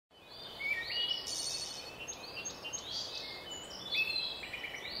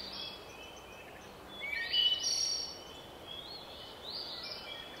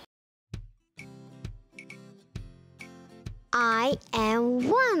I am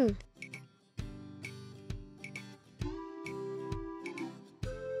one.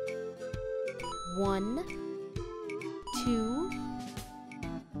 One, two,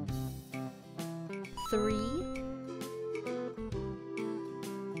 three,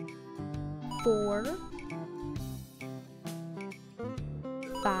 4,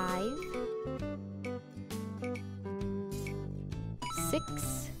 5,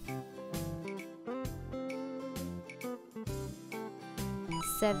 6,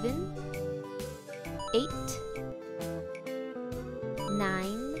 7, 8,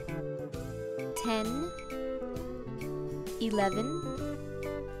 9, 10, 11,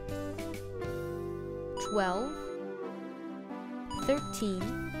 12, 13,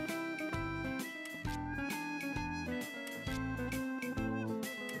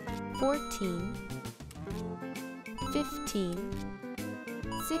 14, 15,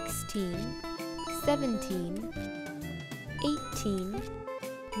 16, 17, 18,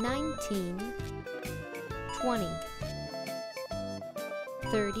 19, 20,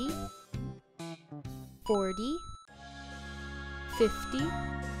 30, 40, 50,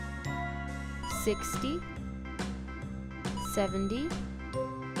 60, 70,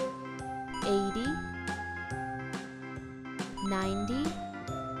 80, 90,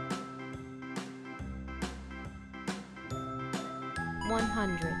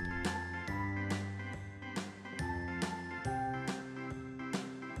 100.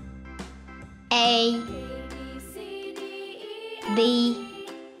 A, B,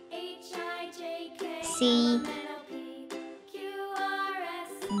 C,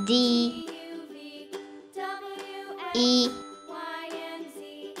 D, E,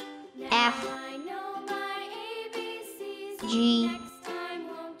 F, G,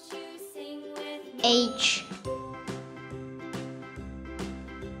 H,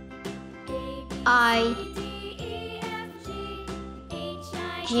 I,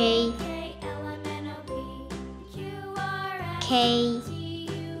 J, K,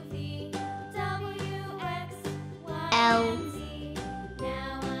 L,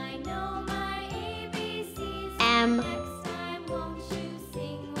 M,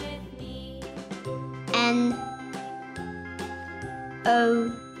 N,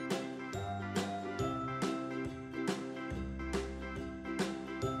 O,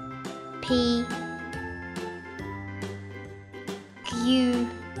 P, Q,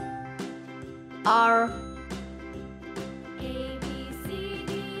 R,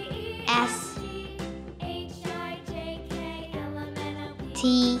 S,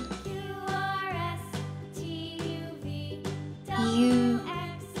 T, U,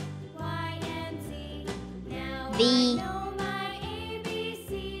 V,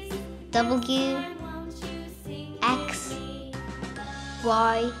 W, X,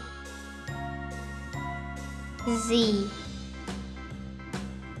 Y, Z.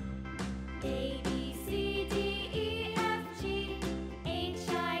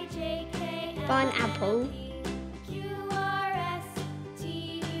 Pineapple,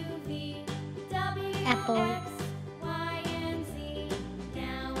 apple,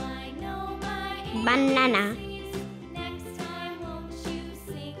 banana,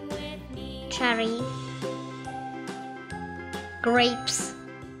 cherry, grapes,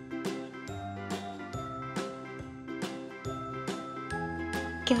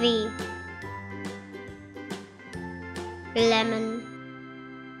 kiwi, lemon,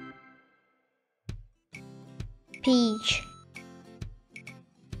 peach,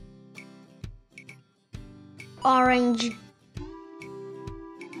 orange,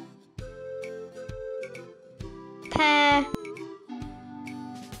 pear,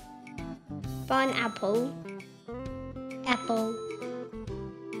 pineapple, apple,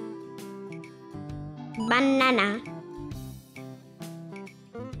 banana,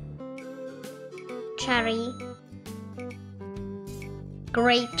 cherry,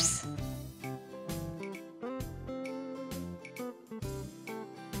 grapes,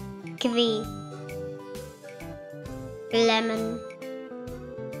 kiwi, lemon,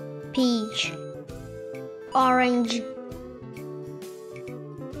 peach, orange,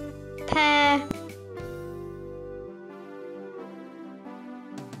 pear,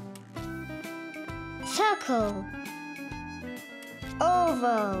 circle,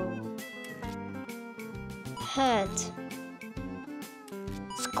 oval, heart,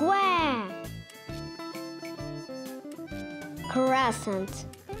 square, crescent,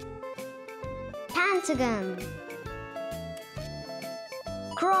 pentagon,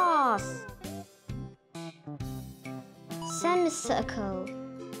 cross, semicircle,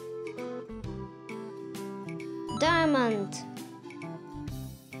 diamond,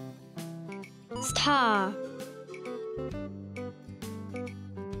 star,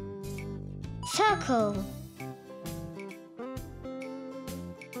 circle,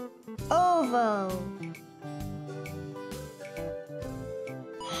 oval,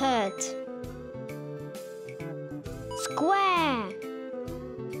 heart, square,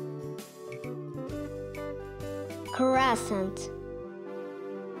 crescent,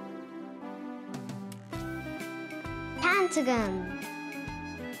 pentagon,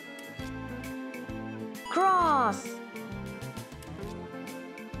 cross,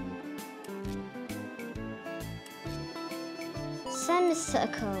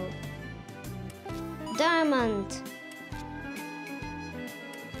 semicircle, diamond,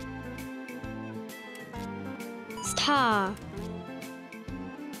 star,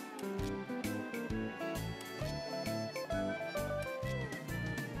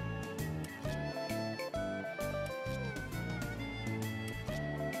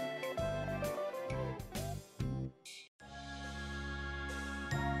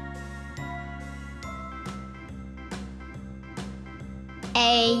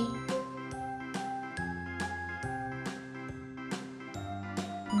 A,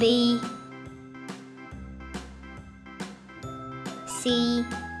 B, C,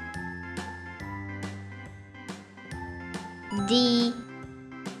 D,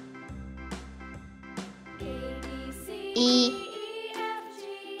 E,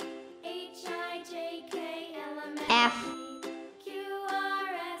 F,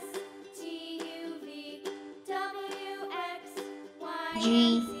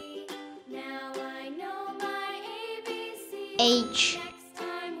 G, H,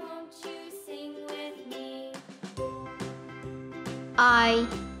 I,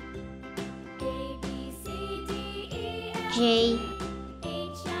 J,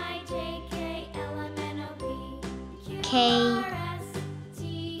 K,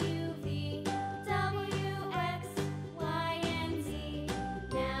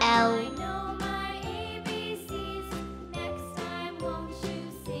 L,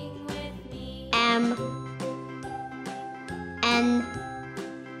 M, N,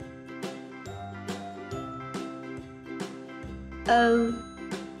 O,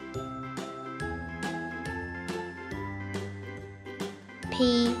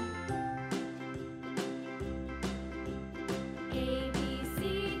 P,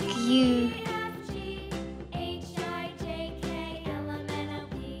 Q,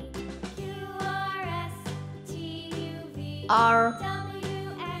 R,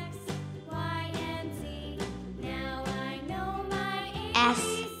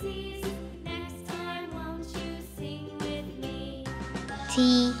 S,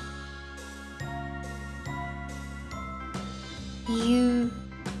 T, U,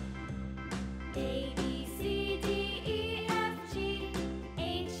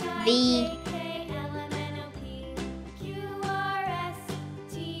 V,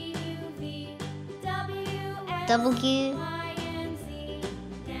 W,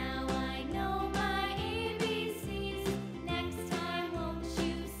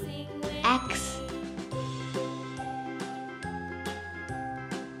 X,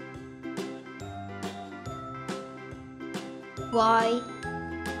 Y,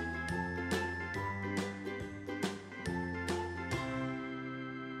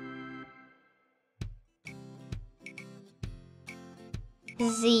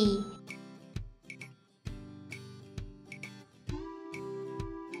 Z.